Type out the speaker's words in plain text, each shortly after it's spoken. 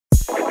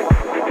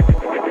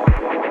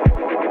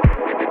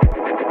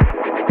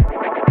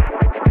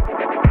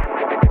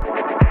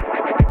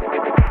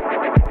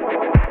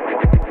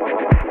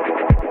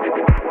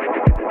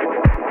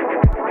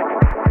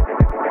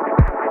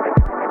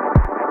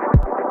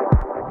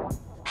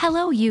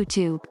Hello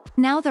YouTube,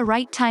 now the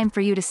right time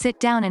for you to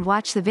sit down and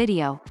watch the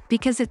video,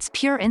 because it's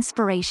pure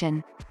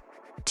inspiration.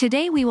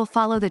 Today we will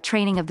follow the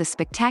training of the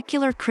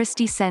spectacular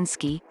Cristy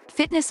Sensky,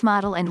 fitness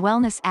model and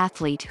wellness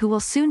athlete who will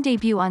soon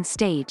debut on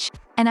stage,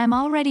 and I'm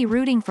already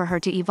rooting for her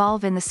to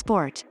evolve in the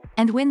sport,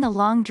 and win the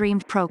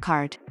long-dreamed pro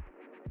card.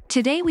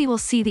 Today we will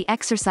see the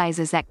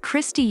exercises that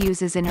Cristy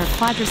uses in her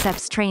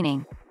quadriceps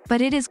training, but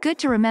it is good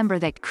to remember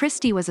that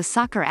Cristy was a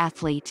soccer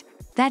athlete.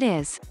 That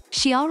is,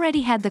 she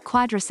already had the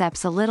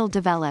quadriceps a little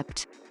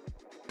developed.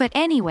 But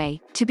anyway,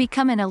 to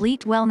become an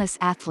elite wellness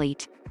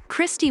athlete,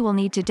 Cristy will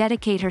need to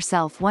dedicate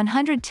herself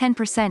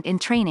 110% in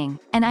training,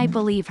 and I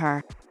believe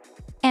her.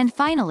 And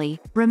finally,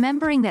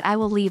 remembering that I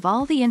will leave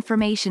all the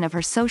information of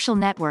her social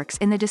networks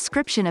in the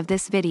description of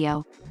this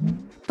video.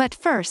 But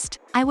first,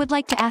 I would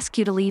like to ask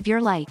you to leave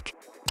your like.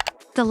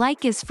 The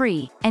like is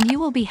free, and you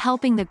will be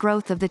helping the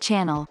growth of the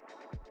channel.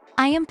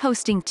 I am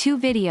posting 2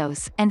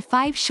 videos and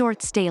 5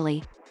 shorts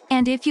daily.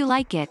 And if you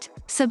like it,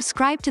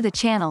 subscribe to the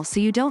channel so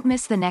you don't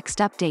miss the next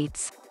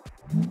updates.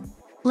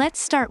 Let's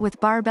start with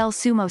barbell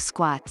sumo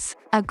squats,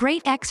 a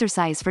great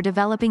exercise for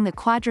developing the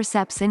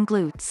quadriceps and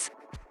glutes.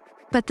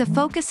 But the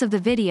focus of the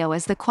video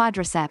is the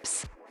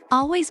quadriceps.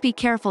 Always be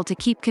careful to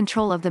keep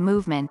control of the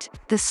movement.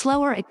 The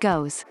slower it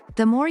goes,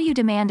 the more you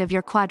demand of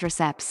your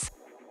quadriceps.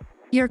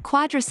 Your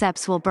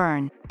quadriceps will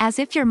burn, as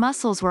if your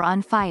muscles were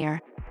on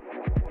fire.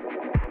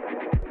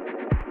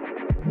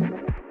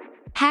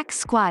 Hack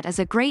squat is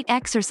a great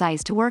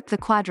exercise to work the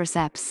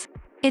quadriceps.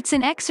 It's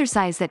an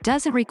exercise that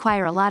doesn't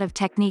require a lot of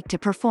technique to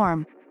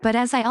perform, but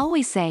as I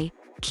always say,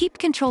 keep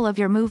control of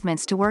your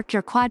movements to work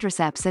your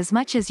quadriceps as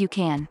much as you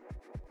can.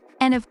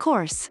 And of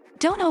course,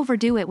 don't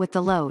overdo it with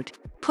the load.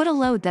 Put a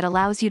load that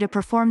allows you to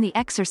perform the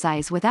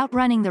exercise without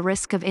running the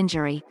risk of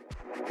injury.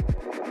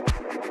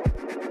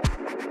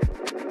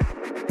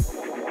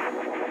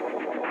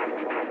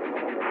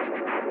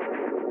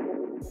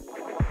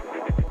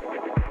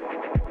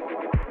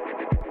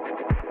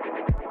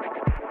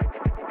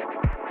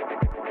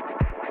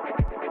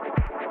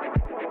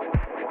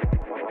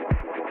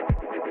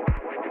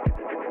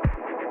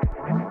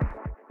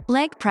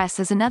 Leg press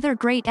is another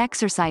great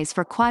exercise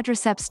for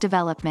quadriceps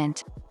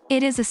development.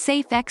 It is a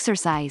safe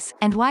exercise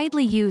and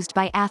widely used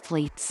by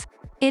athletes.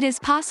 It is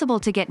possible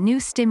to get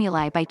new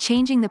stimuli by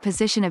changing the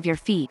position of your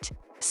feet,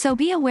 so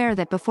be aware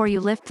that before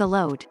you lift the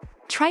load,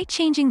 try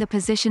changing the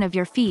position of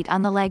your feet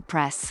on the leg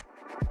press.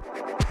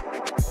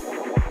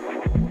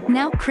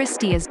 Now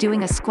Cristy is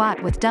doing a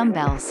squat with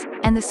dumbbells,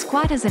 and the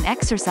squat is an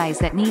exercise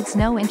that needs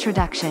no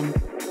introduction.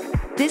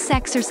 This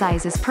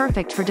exercise is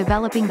perfect for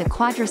developing the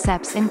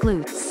quadriceps and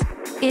glutes.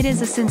 It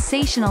is a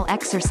sensational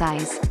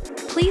exercise.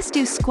 Please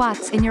do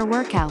squats in your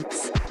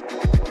workouts.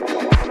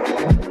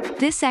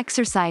 This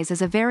exercise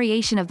is a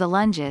variation of the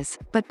lunges,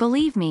 but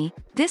believe me,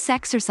 this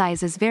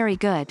exercise is very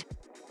good.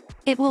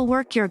 It will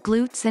work your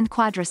glutes and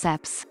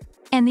quadriceps.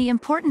 And the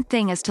important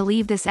thing is to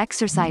leave this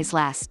exercise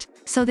last,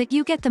 so that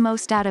you get the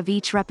most out of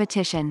each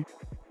repetition.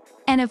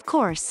 And of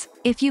course,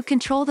 if you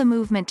control the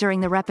movement during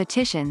the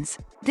repetitions,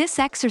 this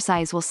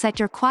exercise will set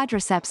your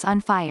quadriceps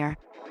on fire.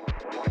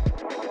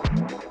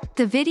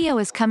 The video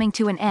is coming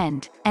to an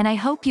end, and I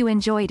hope you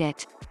enjoyed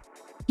it.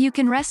 You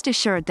can rest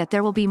assured that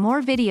there will be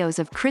more videos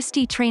of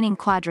Cristy training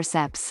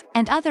quadriceps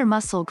and other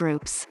muscle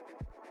groups.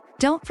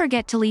 Don't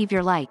forget to leave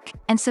your like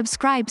and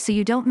subscribe so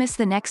you don't miss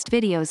the next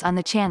videos on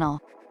the channel.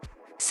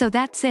 So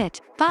that's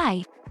it,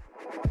 bye!